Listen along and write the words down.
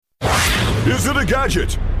Is it a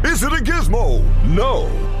gadget? Is it a gizmo? No,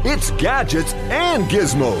 it's Gadgets and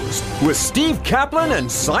Gizmos with Steve Kaplan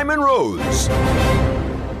and Simon Rose.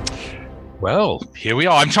 Well, here we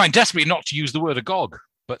are. I'm trying desperately not to use the word agog,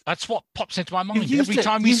 but that's what pops into my mind every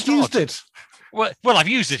time we start. You've used it. Well, I've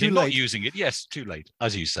used it in not using it. Yes, too late,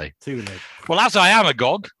 as you say. Too late. Well, as I am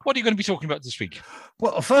agog, what are you going to be talking about this week?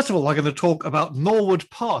 Well, first of all, I'm going to talk about Norwood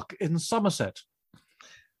Park in Somerset,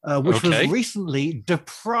 which was recently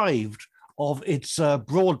deprived of its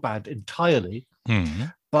broadband entirely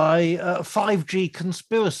by 5G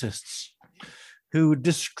conspiracists who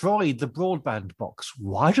destroyed the broadband box.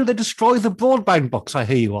 Why do they destroy the broadband box? I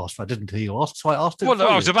hear you ask. I didn't hear you ask, so I asked it. Well,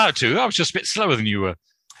 I was about to. I was just a bit slower than you were.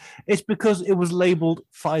 It's because it was labelled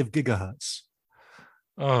 5 gigahertz.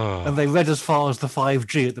 Oh. And they read as far as the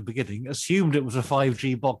 5G at the beginning, assumed it was a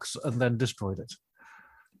 5G box, and then destroyed it.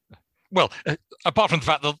 Well, apart from the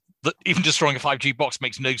fact that even destroying a 5G box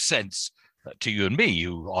makes no sense to you and me,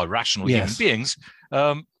 who are rational human beings,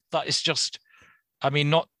 that is just, I mean,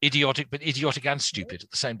 not idiotic, but idiotic and stupid at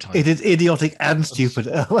the same time. It is idiotic and stupid,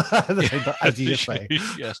 as you say.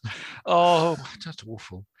 Yes. Oh, that's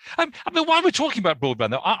awful. I mean, while we're talking about broadband,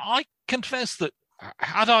 though, I confess that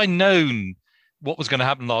had I known what was going to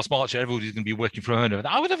happen last March, everybody's going to be working from home,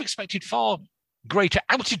 I would have expected far greater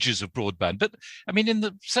outages of broadband. But, I mean, in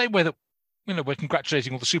the same way that we're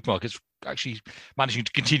congratulating all the supermarkets for actually managing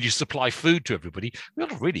to continue to supply food to everybody, we ought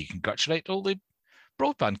to really congratulate all the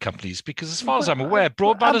broadband companies, because as far as I'm aware,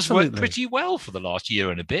 broadband has worked pretty well for the last year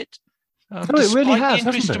and a bit. It really has,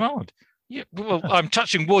 increased hasn't it? Demand. Yeah, well, I'm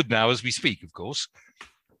touching wood now as we speak, of course,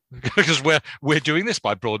 because we're doing this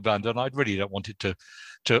by broadband, and I really don't want it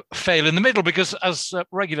to fail in the middle, because as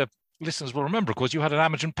regular listeners will remember, of course, you had an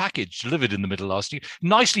Amazon package delivered in the middle last year,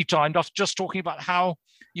 nicely timed after just talking about how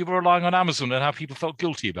you were relying on Amazon and how people felt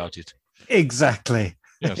guilty about it. Exactly.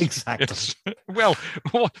 Yes. Exactly. Yes. Well,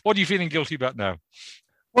 what are you feeling guilty about now?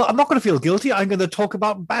 Well, I'm not going to feel guilty. I'm going to talk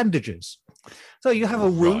about bandages. So you have a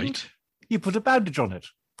wound, you put a bandage on it.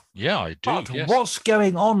 Yeah, I do. But yes. what's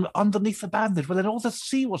going on underneath the bandage? Well, in order to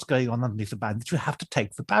see what's going on underneath the bandage, you have to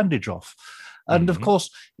take the bandage off. And of course,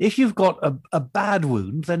 if you've got a bad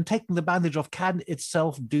wound, then taking the bandage off can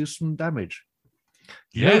itself do some damage.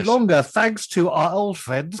 Yes. No longer, thanks to our old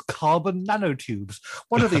friends, carbon nanotubes.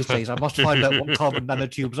 One of these days, I must find out what carbon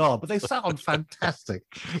nanotubes are, but they sound fantastic.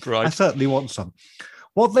 Right. I certainly want some.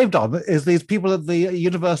 What they've done is these people at the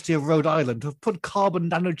University of Rhode Island have put carbon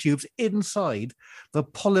nanotubes inside the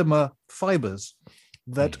polymer fibers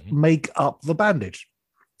that make up the bandage.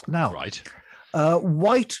 Now,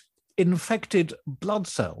 white infected blood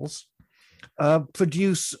cells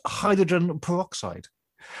produce hydrogen peroxide.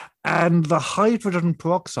 And the hydrogen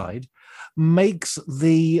peroxide makes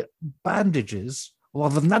the bandages,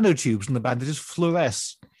 or the nanotubes in the bandages,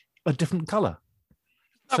 fluoresce a different color.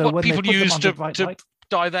 So what when people use to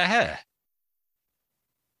dye their hair?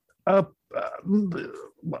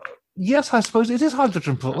 Yes, I suppose it is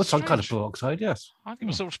hydrogen peroxide. Some kind of peroxide, yes. I think it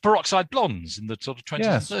was sort of peroxide blondes in the sort of 20s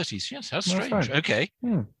and 30s. Yes, that's strange. Right. Okay.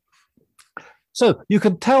 So you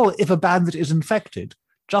can tell if a bandage is infected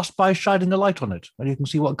just by shining a light on it, and you can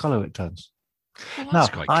see what color it turns. Well, now,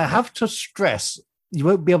 I have to stress, you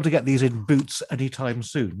won't be able to get these in Boots anytime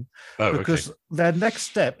soon, because their next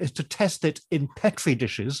step is to test it in Petri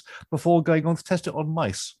dishes before going on to test it on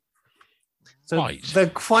mice. So they're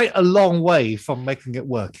quite a long way from making it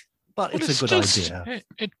work, but it's a good idea.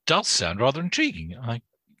 It does sound rather intriguing, I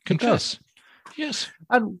confess. Yes.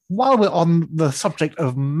 And while we're on the subject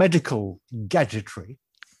of medical gadgetry,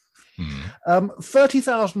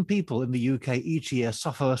 30,000 people in the UK each year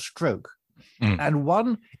suffer a stroke. And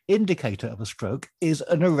one indicator of a stroke is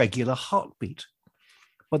an irregular heartbeat.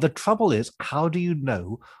 But the trouble is, how do you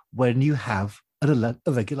know when you have an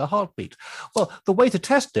irregular heartbeat? Well, the way to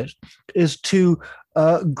test it is to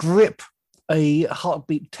grip a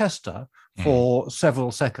heartbeat tester for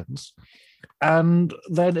several seconds, and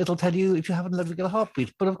then it'll tell you if you have an irregular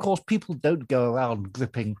heartbeat. But of course, people don't go around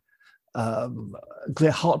gripping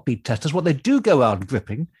heartbeat testers. What they do go around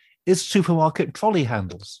gripping is supermarket trolley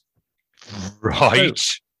handles. Right.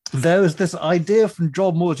 So there is this idea from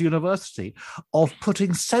John Moores University of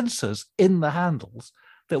putting sensors in the handles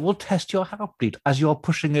that will test your heartbeat as you're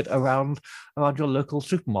pushing it around your local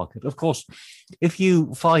supermarket. Of course, if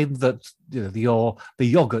you find that the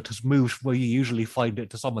yogurt has moved from where you usually find it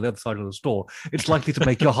to some on the other side of the store, it's likely to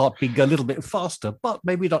make your heartbeat go a little bit faster, but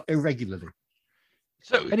maybe not irregularly.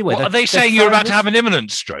 So anyway, are they saying you're about to have an imminent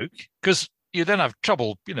stroke? Because you then have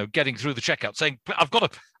trouble, getting through the checkout, saying, "I've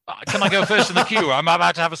got to. Can I go first in the queue? I'm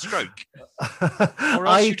about to have a stroke." Or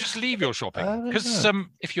else you just leave your shopping. Because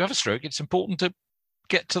if you have a stroke, it's important to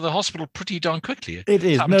get to the hospital pretty darn quickly. It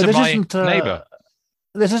is. Happened No, to this my isn't. neighbour.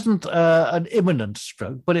 This isn't an imminent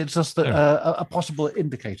stroke, but it's just that, a possible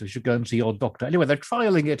indicator. You should go and see your doctor. Anyway, they're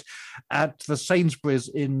trialing it at the Sainsbury's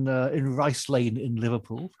in Rice Lane in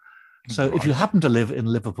Liverpool. So if you happen to live in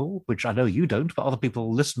Liverpool, which I know you don't, but other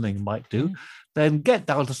people listening might do, then get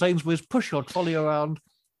down to Sainsbury's, push your trolley around.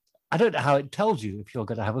 I don't know how it tells you if you're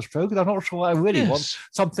going to have a stroke, and I'm not sure I really want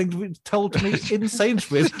something to be told to me in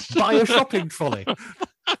Sainsbury's by a shopping trolley.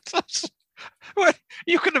 Well,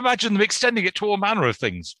 you can imagine them extending it to all manner of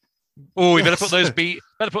things. Oh, we better put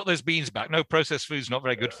those beans back. No, processed food's not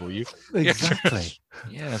very good for you. Exactly.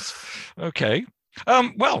 Yes. Okay.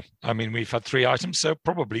 Well, I mean, we've had 3 items, so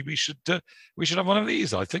probably we should have one of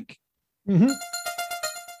these, I think. Mm-hmm.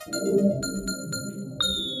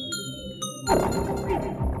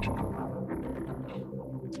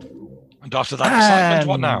 And after that excitement,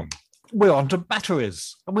 what now? We're on to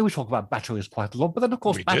batteries. I mean, we talk about batteries quite a lot, but then, of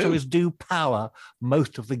course, batteries do power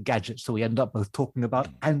most of the gadgets that we end up both talking about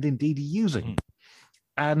and indeed using.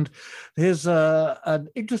 And here's an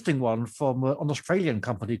interesting one from an Australian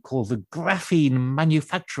company called the Graphene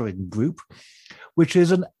Manufacturing Group, which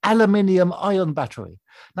is an aluminium-ion battery.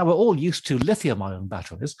 Now, we're all used to lithium-ion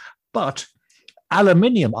batteries, but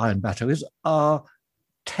aluminium-ion batteries are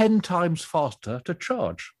 10 times faster to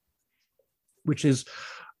charge, which is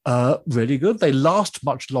really good. They last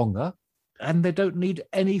much longer, and they don't need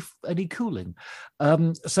any cooling.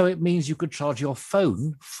 So it means you could charge your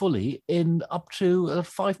phone fully in up to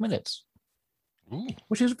 5 minutes,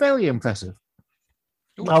 which is very impressive.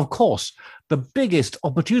 Ooh. Now, of course, the biggest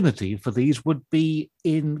opportunity for these would be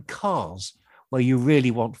in cars where you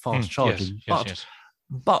really want fast charging. Yes.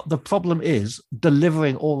 But the problem is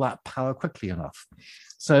delivering all that power quickly enough.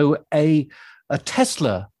 So a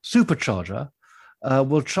Tesla supercharger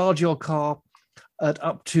will charge your car at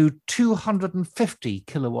up to 250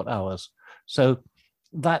 kilowatt hours. So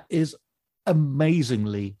that is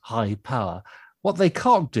amazingly high power. What they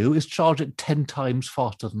can't do is charge it 10 times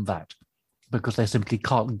faster than that, because they simply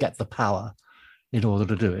can't get the power in order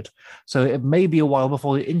to do it. So it may be a while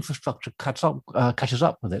before the infrastructure catches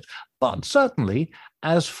up with it. But certainly,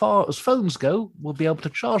 as far as phones go, we'll be able to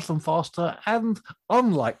charge them faster. And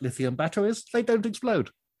unlike lithium batteries, they don't explode,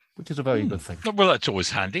 which is a very good thing. Well, that's always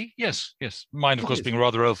handy. Yes. Mine, of course, being a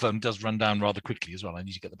rather old phone, does run down rather quickly as well. I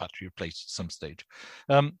need to get the battery replaced at some stage.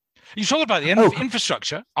 You talk about the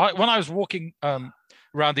infrastructure. When I was walking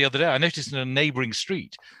around the other day, I noticed in a neighbouring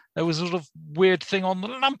street, there was a sort of weird thing on the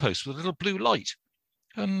lamppost with a little blue light.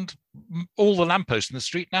 And all the lampposts in the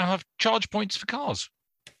street now have charge points for cars.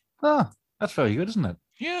 Ah, that's very good, isn't it?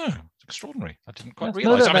 Yeah, it's extraordinary. I didn't quite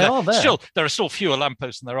realise. There are still fewer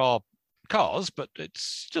lampposts than there are cars, but it's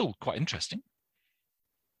still quite interesting.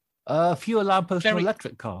 Fewer lampposts for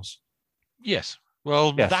electric cars. Yes.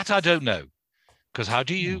 Well, that I don't know. Because how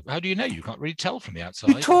do you know? You can't really tell from the outside.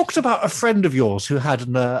 You talked about a friend of yours who had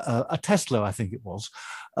a Tesla, I think it was,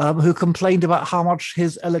 who complained about how much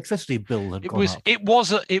his electricity bill had gone up. It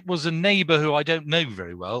was a neighbour who I don't know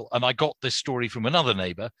very well, and I got this story from another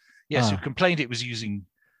neighbour. Yes, who complained it was using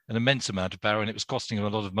an immense amount of power and it was costing him a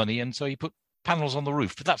lot of money, and so he put panels on the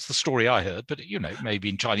roof. But that's the story I heard. But maybe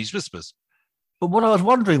in Chinese whispers. But what I was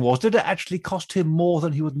wondering was, did it actually cost him more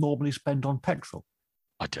than he would normally spend on petrol?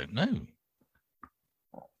 I don't know.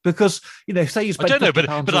 Because, say you spend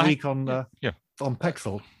 £50 a week on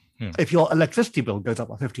petrol, if your electricity bill goes up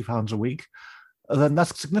by £50 a week, then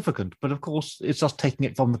that's significant. But of course, it's just taking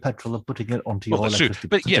it from the petrol and putting it onto your electricity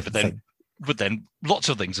bill. But then lots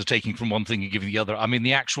of things are taking from one thing and giving the other. I mean,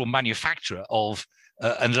 the actual manufacturer of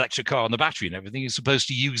an electric car and the battery and everything is supposed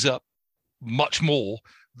to use up much more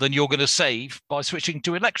than you're going to save by switching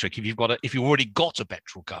to electric if you've already got a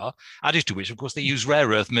petrol car. Added to which, of course, they use rare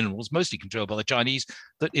earth minerals, mostly controlled by the Chinese,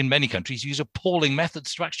 that in many countries use appalling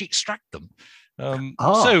methods to actually extract them.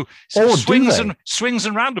 So swings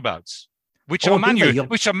and roundabouts, which are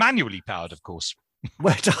manually powered, of course.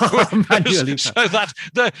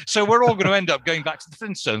 So we're all going to end up going back to the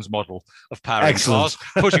Flintstones model of powering cars,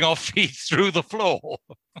 putting our feet through the floor.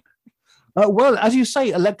 Well, as you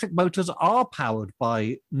say, electric motors are powered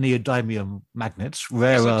by neodymium magnets,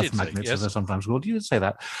 rare earth magnets, as they're sometimes called. You did say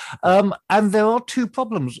that. And there are two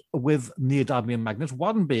problems with neodymium magnets.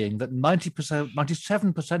 One being that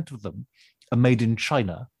 97% of them are made in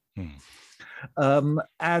China,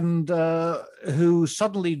 and who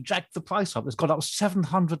suddenly jacked the price up. It's gone up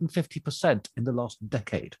 750% in the last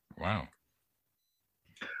decade. Wow.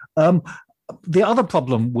 The other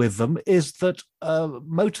problem with them is that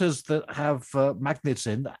motors that have magnets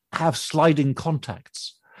in have sliding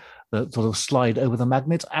contacts. that sort of slide over the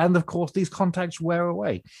magnets. And of course, these contacts wear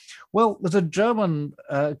away. Well, there's a German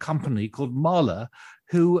company called Mahler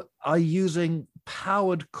who are using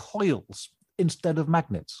powered coils instead of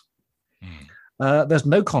magnets. There's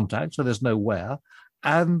no contact, so there's no wear.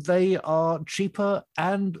 And they are cheaper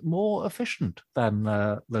and more efficient than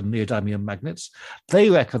neodymium magnets. They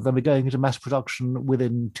reckon they'll be going into mass production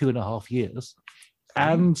within 2.5 years.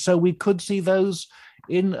 And so we could see those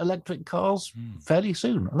in electric cars fairly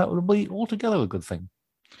soon. And that would be altogether a good thing.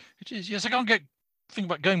 It is, yes. I can't think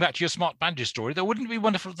about going back to your smart badger story. Though, wouldn't it be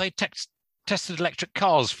wonderful if they tested electric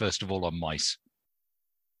cars, first of all, on mice?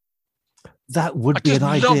 That would be an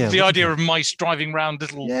idea. I love the idea of mice driving around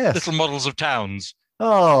little models of towns.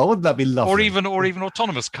 Oh, wouldn't that be lovely? Or even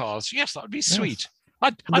autonomous cars. Yes, that would be sweet.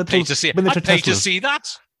 Yes. I'd pay to see it. I'd pay to see that.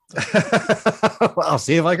 Well, I'll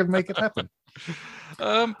see if I can make it happen.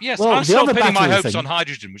 Yes, well, I'm still pinning my hopes on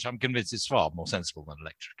hydrogen, which I'm convinced is far more sensible than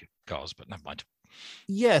electric cars, but never mind.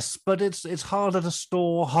 Yes, but it's harder to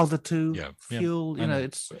store, harder to fuel.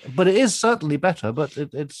 But it is certainly better. But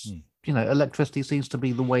it's electricity seems to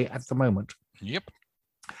be the way at the moment. Yep.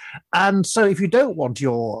 And so, if you don't want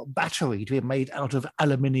your battery to be made out of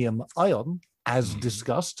aluminium ion, as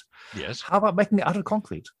discussed, yes, how about making it out of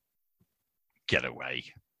concrete? Get away.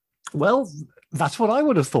 Well, that's what I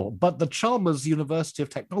would have thought. But the Chalmers University of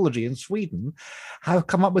Technology in Sweden have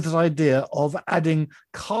come up with this idea of adding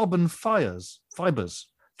carbon fibers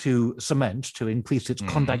to cement to increase its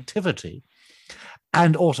conductivity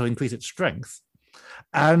and also increase its strength.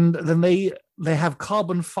 And then they have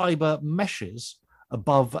carbon fiber meshes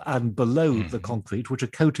above and below the concrete, which are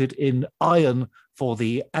coated in iron for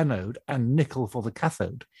the anode and nickel for the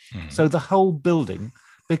cathode. So the whole building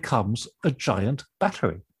becomes a giant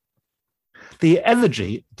battery. The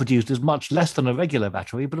energy produced is much less than a regular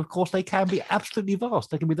battery, but of course they can be absolutely vast.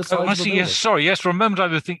 They can be the size of a building. Yes, sorry. Yes,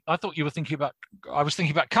 remember I thought you were thinking about. I was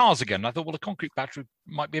thinking about cars again. I thought, well, a concrete battery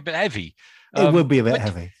might be a bit heavy. It would be a bit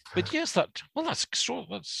heavy. But yes,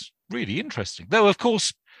 that's really interesting. Though, of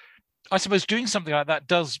course, I suppose doing something like that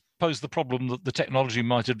does pose the problem that the technology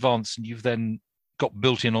might advance, and you've then got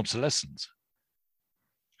built-in obsolescence.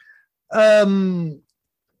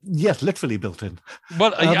 Yes, literally built in.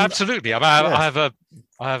 Well, absolutely. I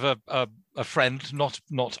have a friend not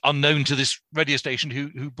unknown to this radio station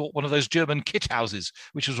who bought one of those German kit houses,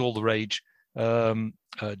 which was all the rage down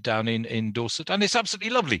in Dorset, and it's absolutely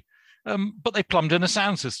lovely. But they plumbed in a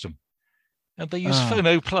sound system, and they use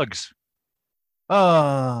phono plugs.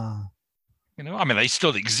 I mean, they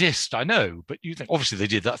still exist, I know, but you think obviously they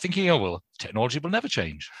did that thinking, oh well, technology will never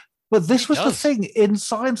change. But this was the thing in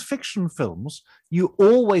science fiction films. You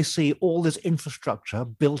always see all this infrastructure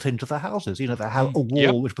built into the houses. They have a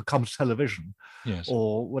wall which becomes television,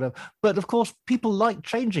 or whatever. But of course, people like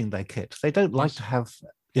changing their kit. They don't like to have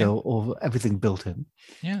or everything built in.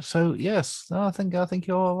 Yeah. So yes, I think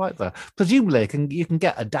you're all right there. Presumably, you can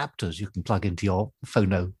get adapters you can plug into your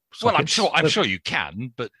phono sockets. Well, I'm sure you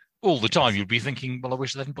can, but all the time you'd be thinking, well, I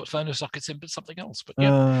wish they hadn't put phono sockets in, but something else. But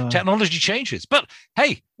technology changes. But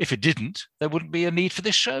hey, if it didn't, there wouldn't be a need for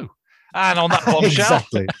this show. And on that bombshell,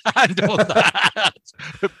 exactly. And on that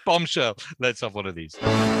bombshell, let's have one of these.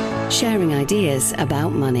 Sharing ideas about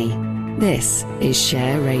money. This is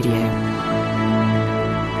Share Radio.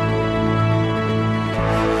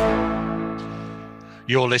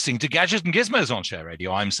 You're listening to Gadgets and Gizmos on Share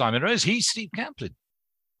Radio. I'm Simon Rose. He's Steve Kaplan.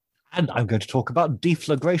 And I'm going to talk about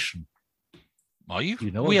deflagration. Are you?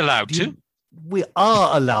 We allowed to? We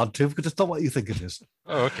are allowed to, because it's not what you think it is.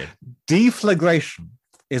 Oh, okay. Deflagration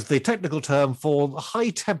is the technical term for high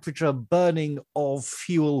temperature burning of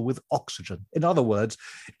fuel with oxygen. In other words,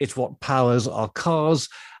 it's what powers our cars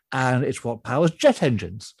and it's what powers jet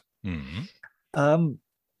engines. There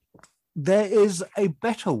is a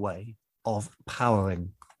better way of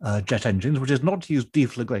powering jet engines, which is not to use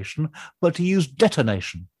deflagration, but to use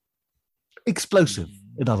detonation. Explosive,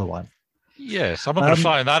 in other words. Yes, I'm not going to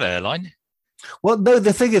fly in that airline. Well, no,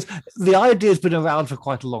 the thing is, the idea has been around for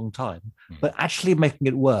quite a long time, but actually making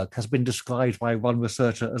it work has been described by one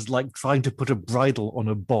researcher as like trying to put a bridle on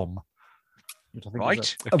a bomb. Which I think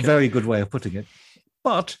is a very good way of putting it.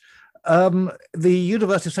 But the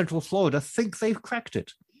University of Central Florida think they've cracked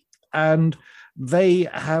it. And they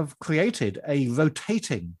have created a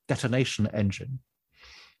rotating detonation engine,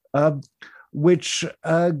 which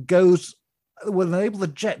will enable the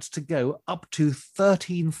jets to go up to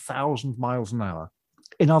 13,000 miles an hour.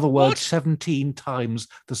 In other words, 17 times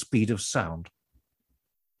the speed of sound.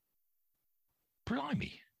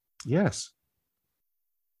 Blimey. Yes.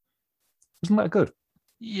 Isn't that good?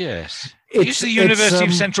 Yes. Is the University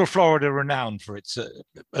of Central Florida renowned for its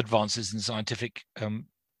advances in scientific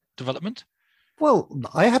development? Well,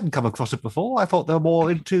 I hadn't come across it before. I thought they were more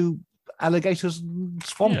into alligators and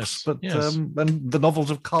swamps, and the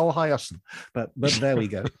novels of Carl Hiaasen. But there we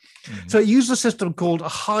go. So it used a system called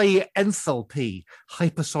high enthalpy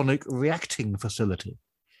hypersonic reacting facility.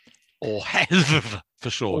 Or HEV for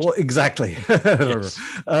short. Exactly. Yes.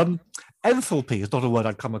 Enthalpy is not a word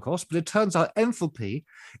I'd come across, but it turns out enthalpy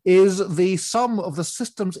is the sum of the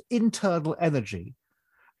system's internal energy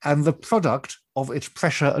and the product of its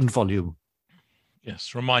pressure and volume.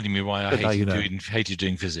 Yes, reminding me why I hated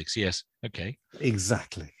doing physics. Yes, okay.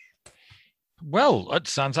 Exactly. Well, that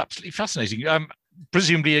sounds absolutely fascinating.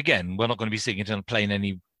 Presumably, again, we're not going to be seeing it on a plane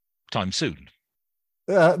any time soon.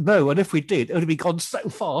 No, and if we did, it would be gone so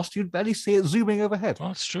fast you'd barely see it zooming overhead. Well,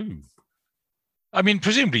 that's true. I mean,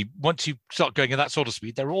 presumably, once you start going at that sort of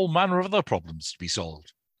speed, there are all manner of other problems to be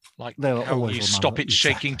solved, like how you stop it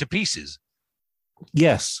shaking to pieces.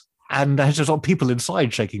 Yes, and there's just not people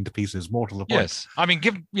inside shaking to pieces. More to the point. Yes, I mean,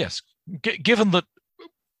 given that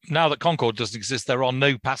now that Concorde doesn't exist, there are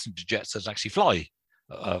no passenger jets that actually fly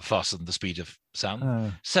faster than the speed of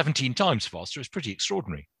sound. 17 times faster is pretty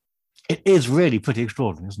extraordinary. It is really pretty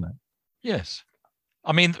extraordinary, isn't it? Yes.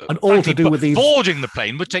 I mean, and all to do with these... boarding the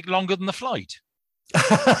plane would take longer than the flight.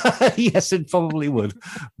 Yes, it probably would.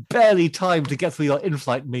 Barely time to get through your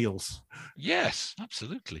in-flight meals. Yes,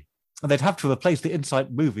 absolutely. And they'd have to replace the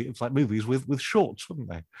in-flight movies with shorts, wouldn't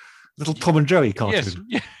they? Little Tom and Jerry cartoon.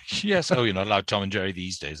 Yes. Oh, you're not allowed Tom and Jerry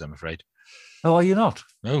these days, I'm afraid. Oh, are you not?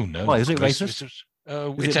 Oh, no. Why, is it racist?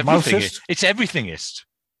 It's everything. It's everythingist.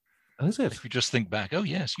 Oh, is it? If you just think back, oh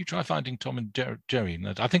yes, you try finding Tom and Jerry.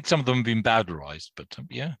 I think some of them have been bowdlerized, but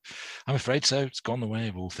yeah, I'm afraid so. It's gone the way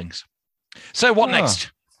of all things. So what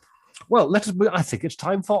next? Well, let us. I think it's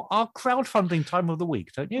time for our crowdfunding time of the week,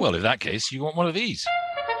 don't you? Well, in that case, you want one of these?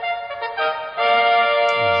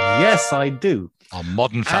 Yes, I do. Our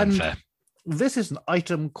modern fanfare. And this is an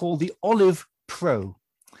item called the Olive Pro,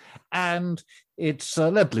 and it's they're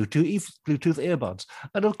Bluetooth earbuds,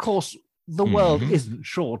 and of course, the world isn't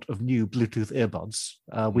short of new Bluetooth earbuds.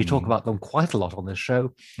 We talk about them quite a lot on this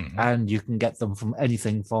show, and you can get them from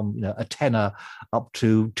anything from a tenner up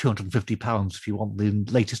to £250 if you want the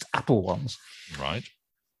latest Apple ones. Right.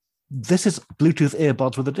 This is Bluetooth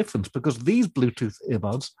earbuds with a difference, because these Bluetooth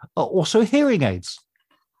earbuds are also hearing aids.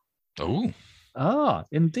 Oh. Ah,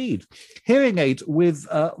 indeed. Hearing aids with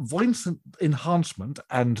voice enhancement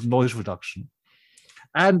and noise reduction.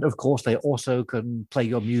 And, of course, they also can play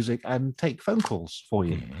your music and take phone calls for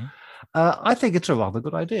you. I think it's a rather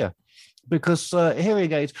good idea, because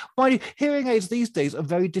hearing aids these days are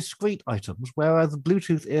very discreet items, whereas the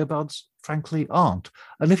Bluetooth earbuds, frankly, aren't.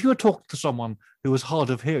 And if you were talking to someone who was hard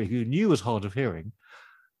of hearing, who knew was hard of hearing,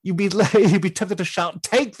 you'd be tempted to shout,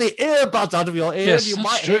 "Take the earbuds out of your ear, and you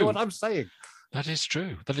might hear what I'm saying." That is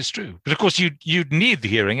true. That is true. But of course, you'd need the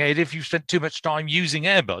hearing aid if you spent too much time using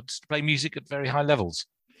earbuds to play music at very high levels.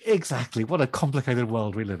 Exactly. What a complicated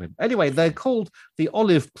world we live in. Anyway, they're called the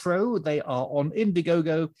Olive Pro. They are on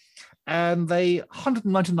Indiegogo, and they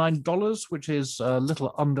 $199, which is a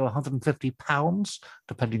little under £150,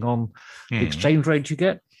 depending on the exchange rate you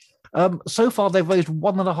get. So far, they've raised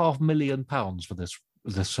 £1.5 million for this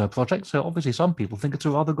project. So obviously, some people think it's a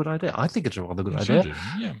rather good idea. I think it's a rather good idea.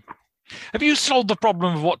 Yeah. Have you solved the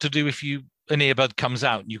problem of what to do if an earbud comes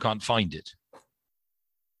out and you can't find it?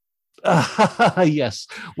 Yes.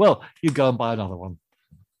 Well, you go and buy another one.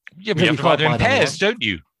 Yeah, but you have to buy them in pairs, don't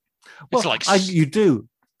you? Well, you do.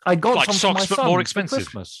 I got like some socks, for my but son more expensive. For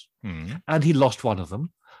Christmas, and he lost one of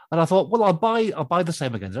them. And I thought, well, I'll buy the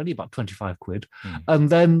same again. It's only about 25 quid. And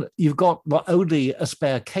then you've got not only a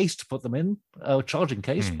spare case to put them in, a charging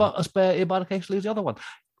case, but a spare earbud case to lose the other one.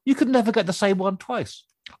 You could never get the same one twice.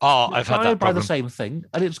 I've had that problem. Buy the same thing,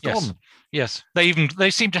 and it's gone. Yes,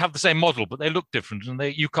 they seem to have the same model, but they look different, and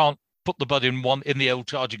you can't put the bud in the old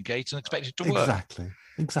charging case and expect it to work.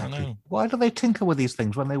 Exactly. Why do they tinker with these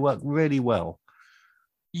things when they work really well?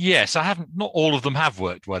 Yes, not all of them have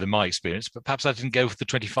worked well in my experience, but perhaps I didn't go for the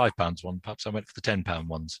 £25 one. Perhaps I went for the £10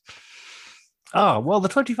 ones. Ah, well, the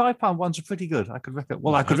 £25 ones are pretty good. I could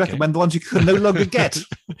recommend the ones you can no longer get.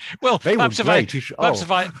 Well, they perhaps were great. If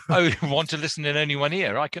I want to listen in only one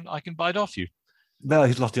ear, I can buy it off you. No,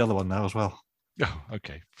 he's lost the other one now as well. Oh,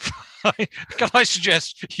 okay. Can I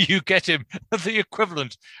suggest you get him the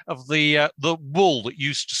equivalent of the wool that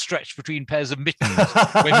used to stretch between pairs of mittens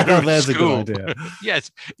when you were in school? A good idea. Yes,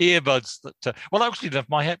 earbuds that. Well, actually,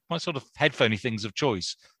 my sort of headphoney things of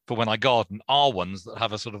choice for when I garden are ones that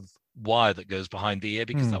have a sort of wire that goes behind the ear,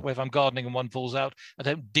 because that way, if I'm gardening and one falls out, I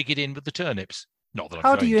don't dig it in with the turnips. Not that.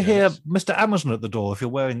 How do you hear Mr. Amazon at the door if you're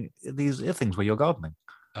wearing these ear things where you're gardening?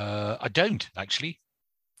 I don't actually.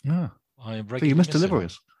 Yeah. I So regularly you missed miss him.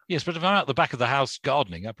 deliveries. Yes, but if I'm out the back of the house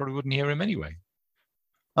gardening, I probably wouldn't hear him anyway.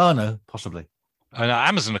 Oh, no, possibly. And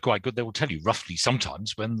Amazon are quite good. They will tell you roughly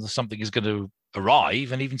sometimes when something is going to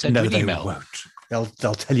arrive and even send you an they email. won't.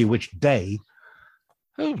 They'll tell you which day.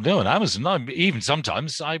 Oh, no, on Amazon, even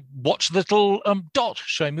sometimes I watch the little dot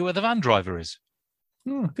showing me where the van driver is.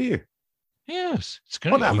 Do you? Yes. It's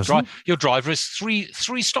On going Amazon? your driver is three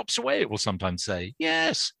stops away, it will sometimes say.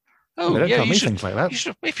 Yes. Oh, They don't yeah, tell you me should, things like that. you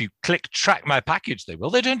should, if you click track my package, they will.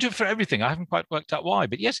 They don't do it for everything. I haven't quite worked out why.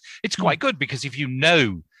 But yes, it's quite good because if you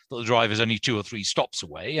know that the driver's only 2 or 3 stops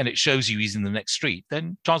away and it shows you he's in the next street,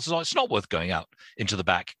 then chances are it's not worth going out into the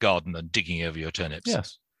back garden and digging over your turnips.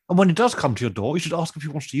 Yes. And when he does come to your door, you should ask if he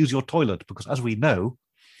wants to use your toilet, because as we know,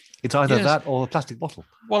 it's either Yes. that or a plastic bottle.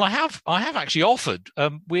 Well, I have actually offered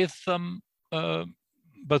with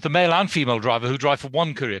both the male and female driver who drive for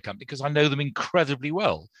one courier company, because I know them incredibly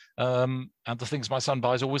well. And the things my son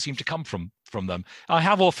buys always seem to come from them. I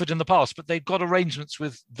have offered in the past, but they've got arrangements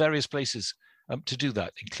with various places to do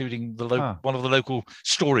that, including one of the local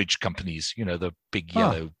storage companies, the big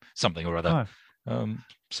yellow something or other.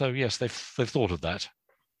 So yes, they've thought of that.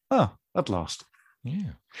 Oh, at last.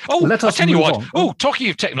 Yeah. Oh, Well, let I'll us tell you move what. on. Oh, talking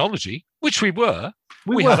of technology, which we were,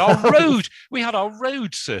 We we were. had our road. We had our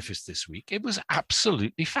road surfaced this week. It was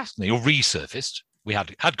absolutely fascinating, or resurfaced. We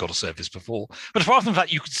had got a surface before, but apart from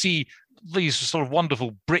that, you could see these sort of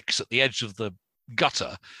wonderful bricks at the edge of the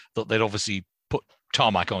gutter that they'd obviously put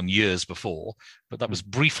tarmac on years before, but that was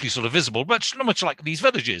briefly sort of visible, much like these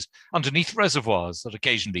villages underneath reservoirs that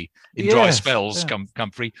occasionally in dry Yes, spells yeah.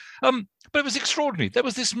 come free. But it was extraordinary. There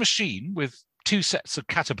was this machine with 2 sets of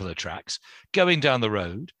caterpillar tracks going down the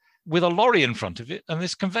road with a lorry in front of it, and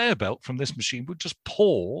this conveyor belt from this machine would just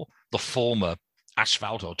pour the former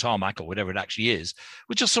asphalt or tarmac or whatever it actually is,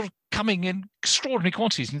 would just sort of coming in extraordinary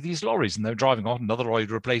quantities into these lorries, and they're driving off, another lorry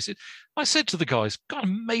to replace it. I said to the guys, God,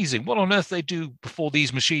 amazing. What on earth they do before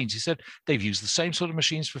these machines? He said, they've used the same sort of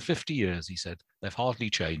machines for 50 years. He said, they've hardly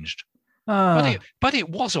changed. But it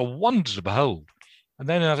was a wonder to behold. And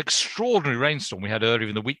then in that extraordinary rainstorm we had earlier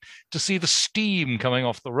in the week, to see the steam coming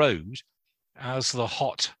off the road as the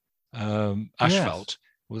hot asphalt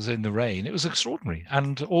was in the rain. It was extraordinary.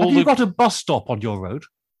 And Have you got a bus stop on your road?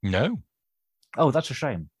 No. Oh, that's a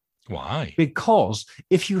shame. Why? Because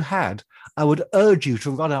if you had, I would urge you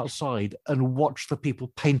to run outside and watch the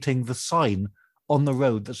people painting the sign on the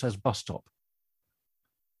road that says bus stop.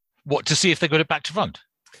 What, to see if they got it back to front?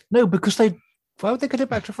 No, because why would they get it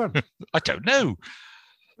back to front? I don't know.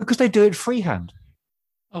 Because they do it freehand.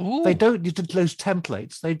 Oh, They don't use those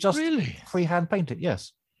templates. They just really? freehand paint it.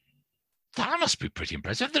 Yes. That must be pretty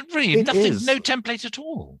impressive. Really, It nothing, is. no template at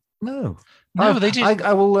all. No. No, they did.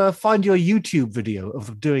 I will find your YouTube video of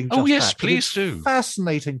them doing just Oh, yes, that. please It's do.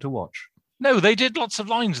 Fascinating to watch. No, they did lots of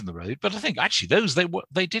lines in the road, but I think actually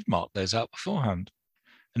they did mark those out beforehand,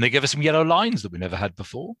 and they gave us some yellow lines that we never had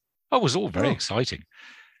before. Oh, it was all very exciting.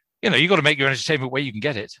 You got to make your entertainment where you can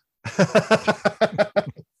get it.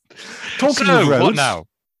 Talking So, of roads, what now?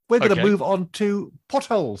 we're going to Okay. move on to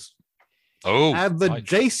potholes. Oh, And the right.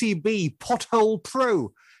 JCB Pothole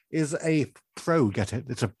Pro is a pro, get it?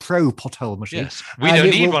 It's a pro pothole machine. Yes, we And don't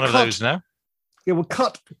it need will one of cut- those now. It will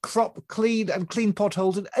cut, crop, clean, and clean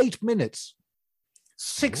potholes in 8 minutes.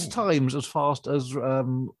 6 Ooh. times as fast as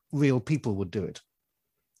real people would do it.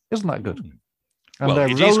 Isn't that good? Mm. And Well, they're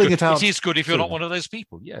it is rolling good. it out. It is good if you're not soon. one of those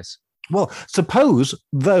people. Yes. Well, suppose,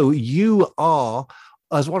 though, you are,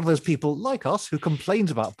 as one of those people like us who complains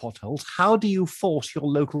about potholes, how do you force your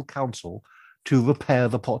local council to repair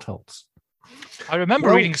the potholes? I remember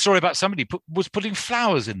Well- reading a story about somebody was putting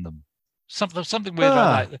flowers in them. Something weird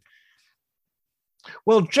like that.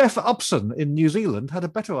 Well, Jeff Upson in New Zealand had a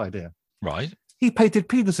better idea. Right. He painted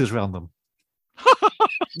penises around them.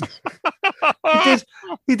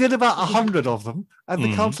 He did about 100 of them, and the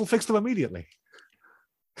Mhm. council fixed them immediately.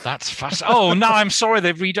 That's fascinating. Oh, now I'm sorry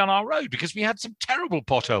they've redone our road because we had some terrible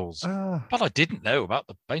potholes. Ah. But I didn't know about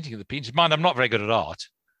the painting of the penis. Mind, I'm not very good at art.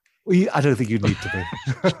 I don't think you need to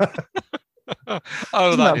be. Oh,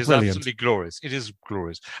 Isn't that that is brilliant? absolutely glorious. It is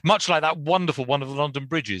glorious. Much like that wonderful one of the London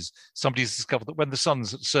bridges. Somebody's discovered that when the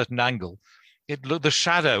sun's at a certain angle, the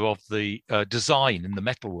shadow of the design in the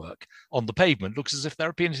metalwork on the pavement looks as if there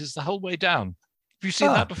are penises the whole way down. Have you seen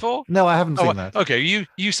Ah, that before? No, I haven't Oh, seen that. okay,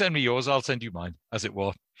 you send me yours, I'll send you mine, as it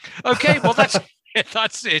were. Okay, well, that's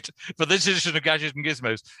that's it for this edition of Gadgets and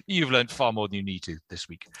Gizmos. You've learned far more than you need to this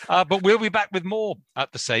week. But we'll be back with more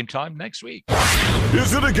at the same time next week.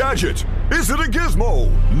 Is it a gadget? Is it a gizmo?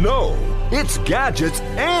 No, it's Gadgets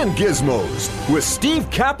and Gizmos with Steve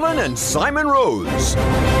Kaplan and Simon Rose.